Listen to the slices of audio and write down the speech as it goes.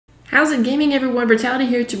How's it gaming, everyone? Brittality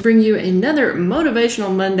here to bring you another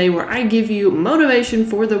Motivational Monday where I give you motivation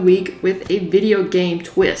for the week with a video game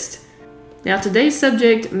twist. Now today's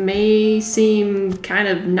subject may seem kind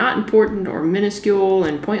of not important or minuscule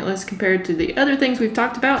and pointless compared to the other things we've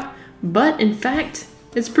talked about, but in fact,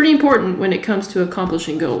 it's pretty important when it comes to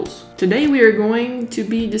accomplishing goals. Today we are going to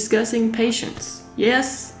be discussing patience.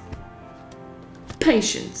 Yes,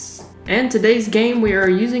 patience. And today's game we are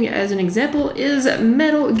using as an example is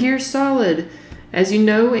Metal Gear Solid. As you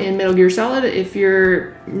know, in Metal Gear Solid, if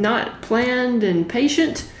you're not planned and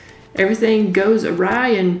patient, everything goes awry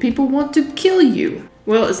and people want to kill you.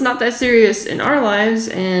 Well, it's not that serious in our lives,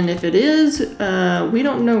 and if it is, we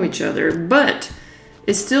don't know each other, but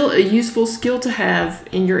it's still a useful skill to have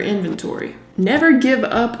in your inventory. Never give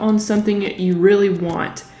up on something you really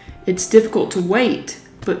want. It's difficult to wait,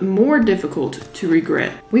 but more difficult to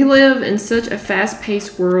regret. We live in such a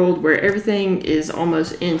fast-paced world where everything is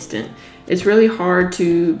almost instant. It's really hard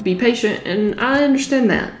to be patient, and I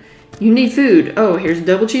understand that. You need food. Oh, here's a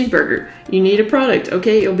double cheeseburger. You need a product.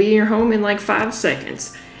 Okay, it'll be in your home in like 5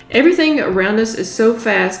 seconds. Everything around us is so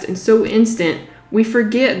fast and so instant, we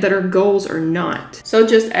forget that our goals are not. So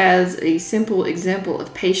just as a simple example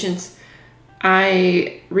of patience,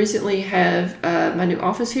 I recently have my new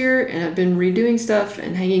office here, and I've been redoing stuff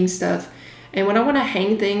and hanging stuff. And when I want to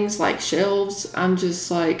hang things like shelves, I'm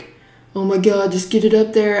just like, oh my god, just get it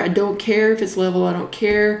up there. I don't care if it's level, I don't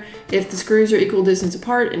care if the screws are equal distance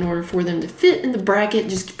apart in order for them to fit in the bracket.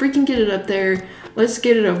 Just freaking get it up there. Let's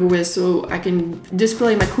get it over with so I can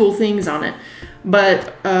display my cool things on it.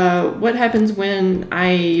 But what happens when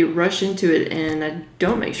I rush into it and I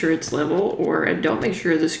don't make sure it's level, or I don't make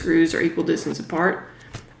sure the screws are equal distance apart?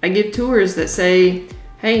 I give tours that say,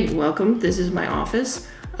 hey, welcome, this is my office.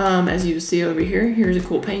 As you see over here, here's a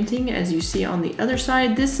cool painting. As you see on the other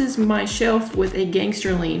side, this is my shelf with a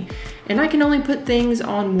gangster lean, and I can only put things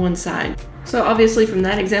on one side. So obviously from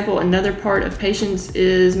that example, another part of patience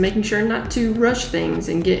is making sure not to rush things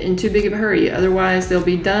and get in too big of a hurry. Otherwise they'll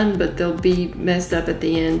be done, but they'll be messed up at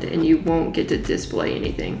the end and you won't get to display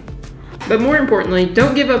anything. But more importantly,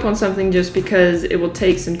 don't give up on something just because it will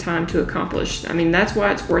take some time to accomplish. I mean, that's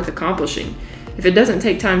why it's worth accomplishing. If it doesn't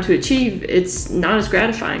take time to achieve, it's not as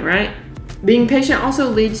gratifying, right? Being patient also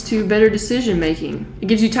leads to better decision making. It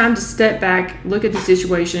gives you time to step back, look at the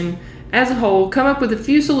situation as a whole, come up with a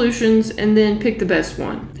few solutions, and then pick the best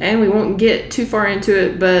one. And we won't get too far into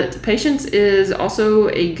it, but patience is also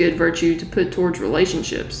a good virtue to put towards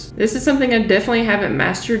relationships. This is something I definitely haven't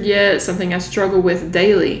mastered yet, something I struggle with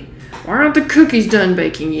daily. Why aren't the cookies done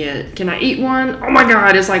baking yet? Can I eat one? Oh my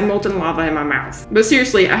god, it's like molten lava in my mouth. But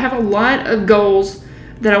seriously, I have a lot of goals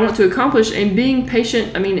that I want to accomplish, and being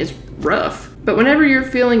patient, I mean, it's rough. But whenever you're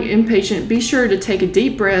feeling impatient, be sure to take a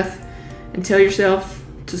deep breath and tell yourself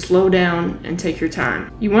to slow down and take your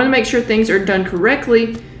time. You want to make sure things are done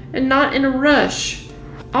correctly and not in a rush.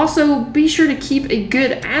 Also, be sure to keep a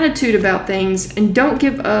good attitude about things and don't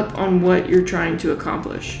give up on what you're trying to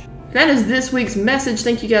accomplish. That is this week's message.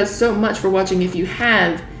 Thank you guys so much for watching. If you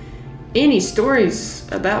have any stories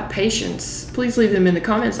about patience, please leave them in the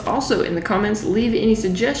comments. Also in the comments, leave any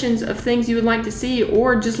suggestions of things you would like to see,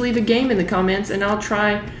 or just leave a game in the comments and I'll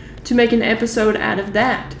try to make an episode out of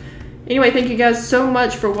that. Anyway, thank you guys so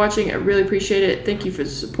much for watching. I really appreciate it. Thank you for the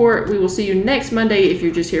support. We will see you next Monday if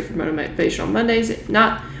you're just here for Motivational Mondays. If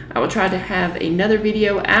not, I will try to have another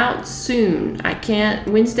video out soon. I can't.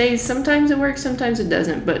 Wednesdays, sometimes it works, sometimes it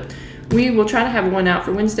doesn't. But we will try to have one out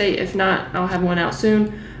for Wednesday. If not, I'll have one out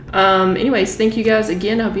soon. Anyways, thank you guys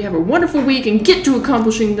again. I hope you have a wonderful week and get to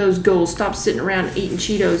accomplishing those goals. Stop sitting around eating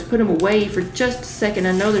Cheetos. Put them away for just a second.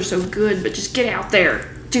 I know they're so good, but just get out there.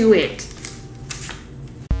 Do it.